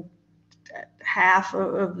even half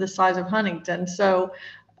of the size of Huntington. So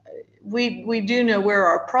we do know where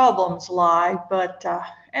our problems lie, but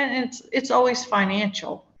and it's always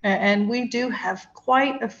financial. And we do have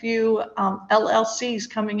quite a few LLCs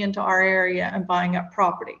coming into our area and buying up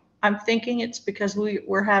property. I'm thinking it's because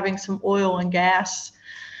we're having some oil and gas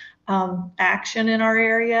action in our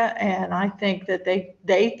area, and I think that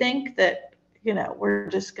they think that we're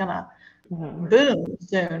just gonna boom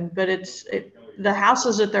soon. But the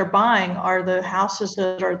houses that they're buying are the houses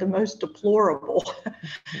that are the most deplorable.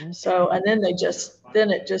 So, and then it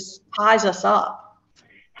just ties us up.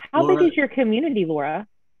 How big is your community, Laura?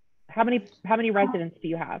 How many residents do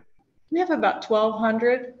you have? We have about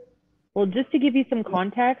 1,200. Well, just to give you some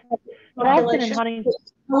context, Charleston and Huntington.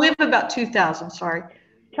 We have about 2,000. Sorry.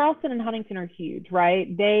 Charleston and Huntington are huge,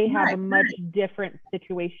 right? They have a much different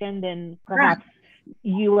situation than perhaps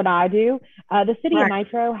you and I do. The city of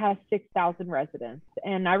Nitro has 6,000 residents,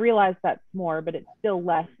 and I realize that's more, but it's still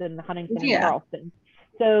less than Huntington and Charleston.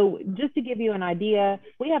 So just to give you an idea,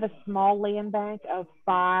 we have a small land bank of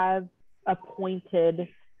 5 appointed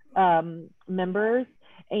members,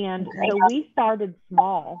 and so we started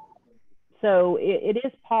small. So it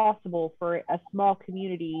is possible for a small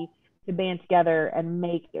community to band together and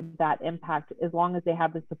make that impact as long as they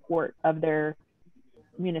have the support of their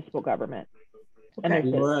municipal government.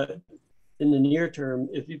 Laura, in the near term,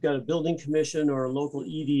 if you've got a building commission or a local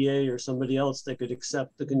EDA or somebody else that could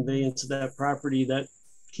accept the conveyance of that property, that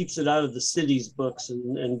keeps it out of the city's books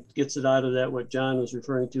and gets it out of that, what John was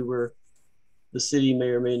referring to, where the city may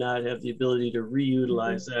or may not have the ability to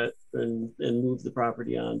reutilize that and move the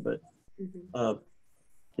property on. But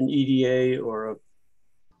an EDA or a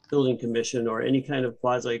building commission or any kind of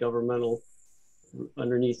quasi-governmental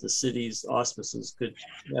underneath the city's auspices could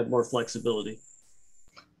have more flexibility.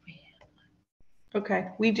 Okay,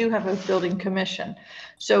 we do have a building commission.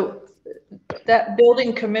 So that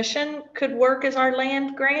building commission could work as our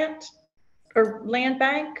land grant or land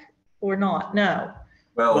bank or not? No.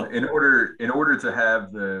 Well, in order to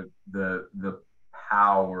have the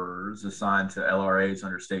powers assigned to LRAs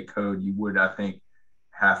under state code, you would, I think,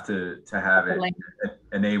 have to have it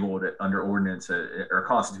enabled under ordinance or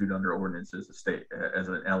constitute under ordinance as a state as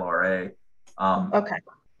an LRA. Okay.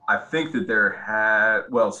 I think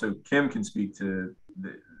that so Kim can speak to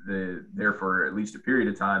there for at least a period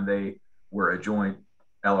of time they were a joint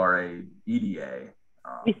LRA EDA.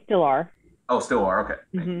 We still are. Oh, still are.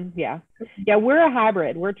 Okay. Yeah, we're a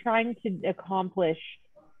hybrid. We're trying to accomplish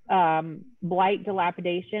blight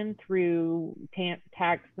dilapidation through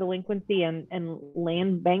tax delinquency and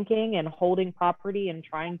land banking and holding property and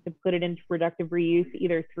trying to put it into productive reuse,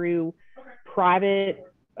 either through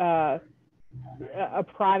a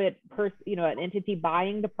private person, an entity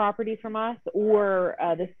buying the property from us, or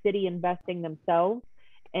the city investing themselves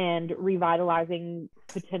and revitalizing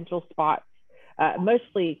potential spots,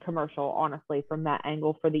 mostly commercial, honestly, from that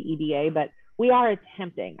angle for the EDA. But we are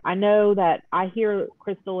attempting. I know that I hear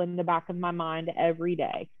Christal in the back of my mind every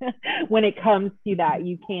day when it comes to that.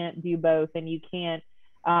 You can't do both, and you can't,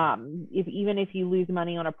 even if you lose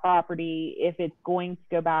money on a property, if it's going to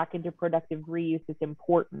go back into productive reuse, it's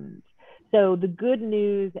important. So the good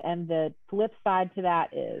news and the flip side to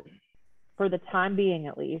that is, for the time being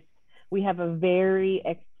at least, we have a very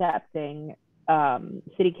accepting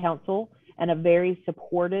city council, and a very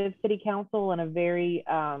supportive city council, and a very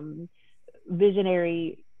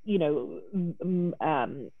visionary, the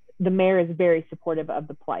mayor is very supportive of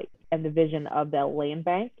the plight and the vision of the land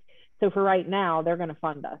bank. So for right now, they're going to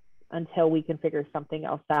fund us until we can figure something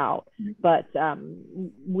else out. But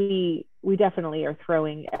we definitely are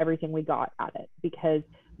throwing everything we got at it, because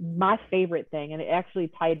my favorite thing, and it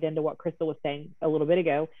actually tied into what Christal was saying a little bit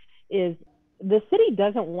ago, is the city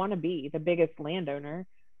doesn't want to be the biggest landowner.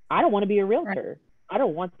 I don't want to be a realtor. I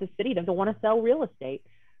don't want the city doesn't want to sell real estate.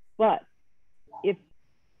 But if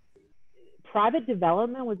private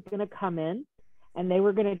development was going to come in and they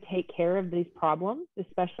were going to take care of these problems,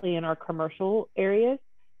 especially in our commercial areas,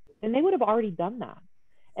 then they would have already done that.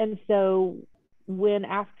 And so when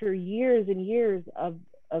after years and years of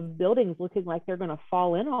buildings looking like they're going to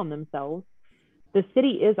fall in on themselves, the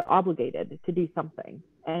city is obligated to do something.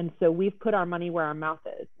 And so we've put our money where our mouth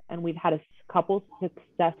is, and we've had a couple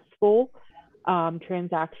successful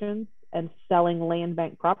transactions and selling land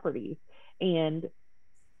bank properties. And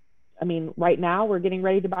I mean, right now we're getting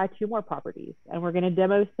ready to buy 2 more properties, and we're going to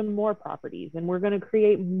demo some more properties, and we're going to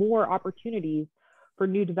create more opportunities for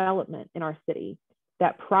new development in our city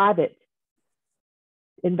that private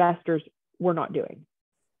investors were not doing.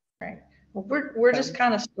 Right. Well, we're just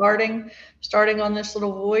kind of starting on this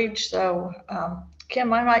little voyage. So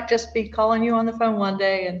Kim, I might just be calling you on the phone one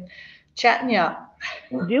day and chatting you up.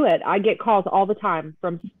 Do it. I get calls all the time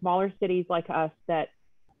from smaller cities like us that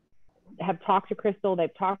have talked to Christal,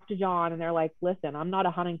 they've talked to John, and they're like, listen, I'm not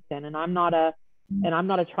a Huntington, and I'm not a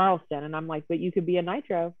Charleston. And I'm like, but you could be a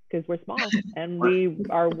Nitro, because we're small and we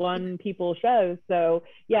are one people show. So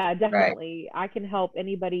yeah, definitely. Right. I can help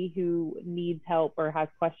anybody who needs help or has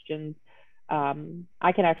questions.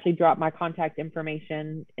 I can actually drop my contact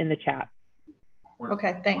information in the chat.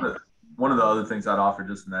 Okay, thanks. One of the other things I'd offer,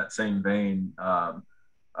 just in that same vein,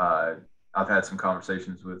 I've had some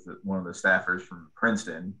conversations with one of the staffers from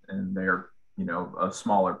Princeton, and they're, a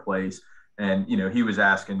smaller place. And, he was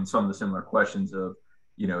asking some of the similar questions of,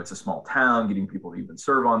 it's a small town, getting people to even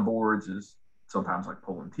serve on boards is sometimes like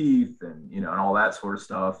pulling teeth, and, and all that sort of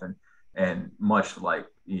stuff. And much like,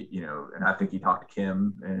 and I think he talked to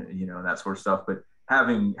Kim and, and that sort of stuff, but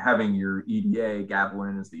having your EDA gavel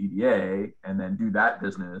in as the EDA, and then do that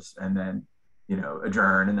business, and then,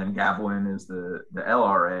 adjourn, and then gavel in as the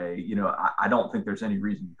LRA, I don't think there's any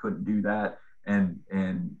reason you couldn't do that. And,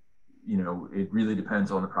 it really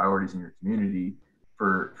depends on the priorities in your community.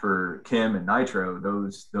 For Kim and Nitro,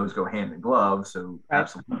 those go hand in glove. So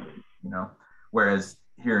absolutely, whereas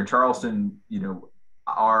here in Charleston,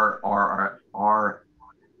 our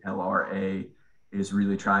LRA is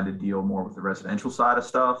really trying to deal more with the residential side of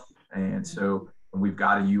stuff. And so when we've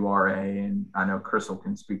got a URA, and I know Christal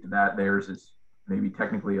can speak to that, theirs is maybe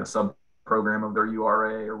technically a sub program of their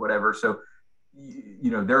URA or whatever. So,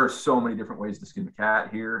 there are so many different ways to skin the cat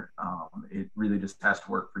here. It really just has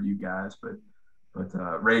to work for you guys. But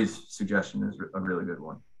Ray's suggestion is a really good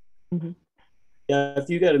one. Mm-hmm. Yeah, if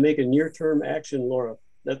you got to make a near-term action, Laura,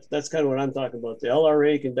 that's kind of what I'm talking about. The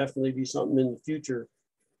LRA can definitely be something in the future.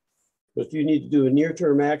 But if you need to do a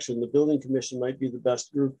near-term action, the building commission might be the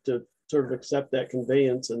best group to sort of accept that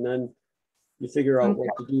conveyance, and then you figure out what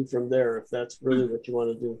to do from there, if that's really what you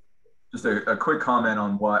want to do. Just a quick comment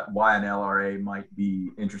on why an LRA might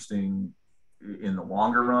be interesting in the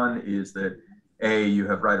longer run is that you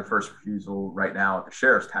have right of first refusal right now at the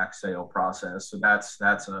sheriff's tax sale process. So that's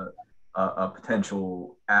a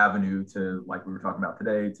potential avenue to, like we were talking about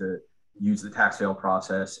today, to use the tax sale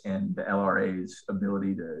process and the LRA's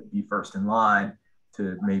ability to be first in line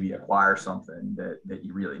to maybe acquire something that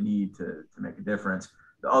you really need to make a difference.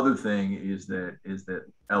 The other thing is that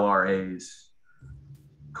LRAs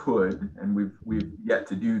could, and we've yet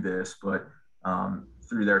to do this, but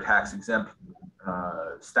through their tax exempt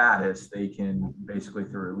status, they can basically,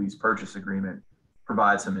 through a lease purchase agreement,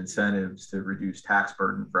 provide some incentives to reduce tax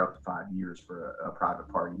burden for up to 5 years for a private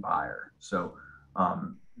party buyer. So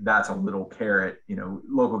that's a little carrot.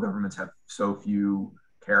 Local governments have so few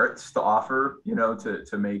carrots to offer,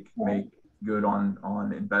 to make good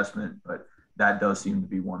on investment, but that does seem to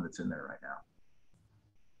be one that's in there right now.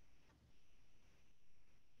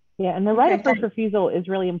 Yeah, and the right of first refusal is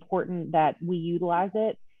really important that we utilize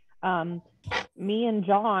it. Me and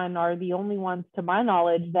John are the only ones, to my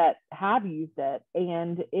knowledge, that have used it.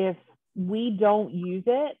 And if we don't use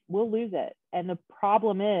it, we'll lose it. And the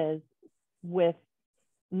problem is with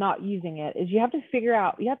not using it is you have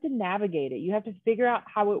to navigate it. You have to figure out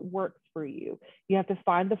how it works for you. You have to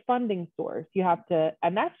find the funding source.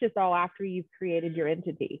 And that's just all after you've created your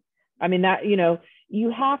entity. I mean, that, you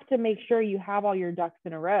have to make sure you have all your ducks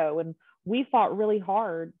in a row. And we fought really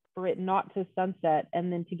hard for it not to sunset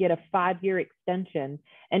and then to get a 5-year extension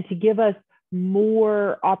and to give us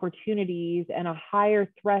more opportunities and a higher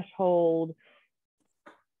threshold.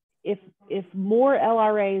 If more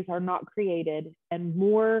LRAs are not created and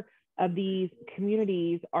more of these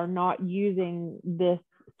communities are not using this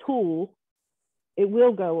tool, it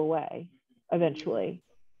will go away eventually,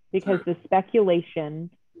 because the speculation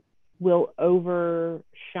will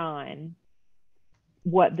overshine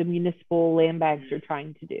what the municipal land banks are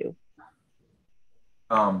trying to do.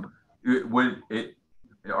 Are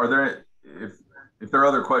there, if there are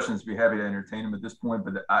other questions, be happy to entertain them at this point,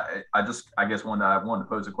 but I guess I wanted to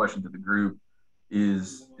pose a question to the group.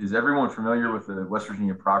 Is everyone familiar with the West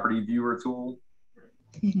Virginia Property Viewer tool?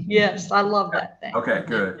 Yes, I love that thing. Okay,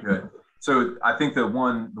 good. So I think the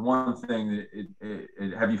one thing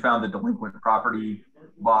that have you found the delinquent property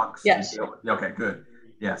box? Yes. Okay, good.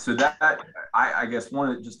 Yeah. So that I guess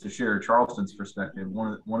just to share Charleston's perspective,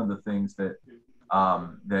 one of the things that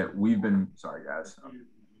that we've been, sorry guys, I'm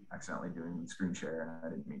accidentally doing the screen share and I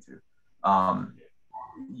didn't mean to.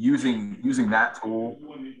 Using that tool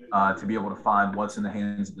to be able to find what's in the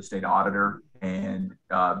hands of the state auditor, and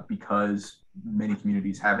because many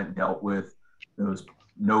communities haven't dealt with those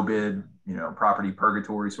no bid, property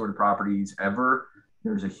purgatory sort of properties ever,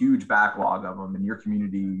 there's a huge backlog of them, and your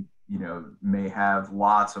community, may have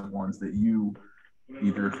lots of ones that you,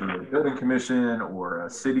 either through a building commission or a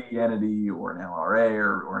city entity or an LRA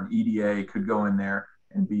or an EDA, could go in there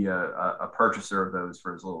and be a purchaser of those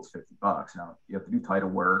for as little as $50. Now you have to do title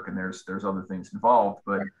work and there's other things involved,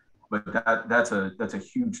 but that's a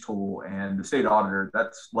huge tool, and the state auditor,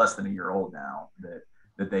 that's less than a year old now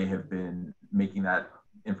that they have been making that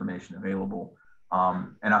information available.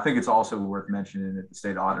 And I think it's also worth mentioning at the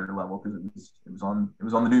state auditor level, because it was on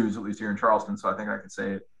the news, at least here in Charleston, so I think I could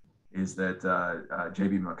say it, is that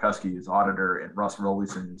J.B. McCuskey is auditor and Russ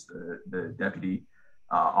Rollison is the deputy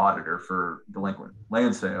auditor for delinquent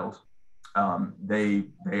land sales. They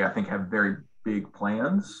I think have very big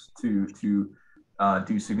plans to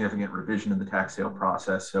do significant revision in the tax sale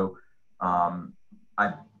process. So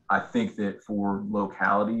I think that for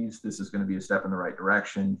localities, this is going to be a step in the right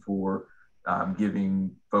direction for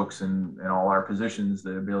giving folks in all our positions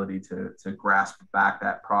the ability to grasp back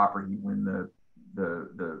that property when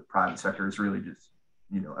the private sector has really just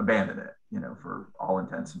abandoned it, for all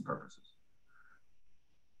intents and purposes.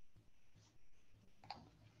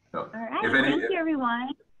 So, all right, thank you, everyone.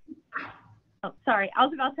 Oh, sorry, I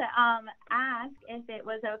was about to ask if it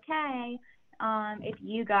was okay if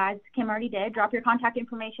you guys, Kim already did, drop your contact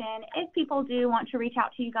information. If people do want to reach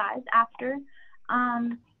out to you guys after,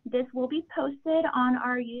 this will be posted on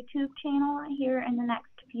our YouTube channel here in the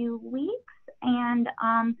next few weeks. And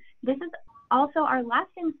this is also our last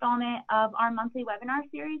installment of our monthly webinar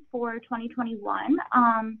series for 2021.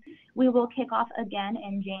 We will kick off again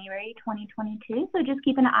in January 2022. So just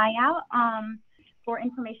keep an eye out for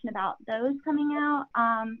information about those coming out.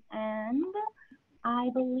 And I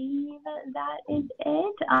believe that is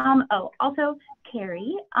it. Also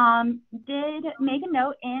Carrie did make a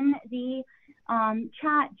note in the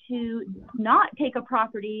chat to not take a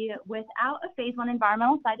property without a phase 1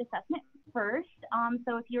 environmental site assessment first.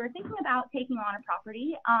 So if you're thinking about taking on a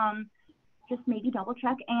property, just maybe double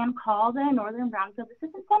check and call the Northern Brownfield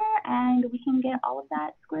Assistance Center, and we can get all of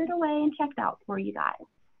that squared away and checked out for you guys.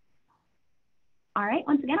 All right,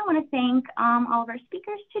 once again, I want to thank all of our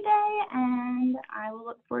speakers today, and I will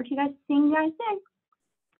look forward to seeing you guys soon.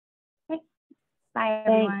 Okay. Bye,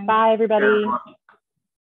 everyone. Thanks. Bye, everybody.